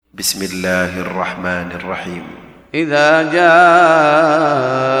بسم الله الرحمن الرحيم. إذا جاء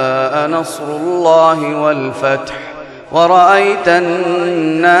نصر الله والفتح ورأيت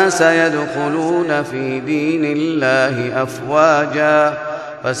الناس يدخلون في دين الله أفواجا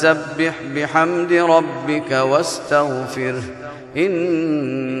فسبح بحمد ربك واستغفره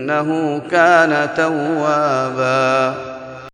إنه كان توابا.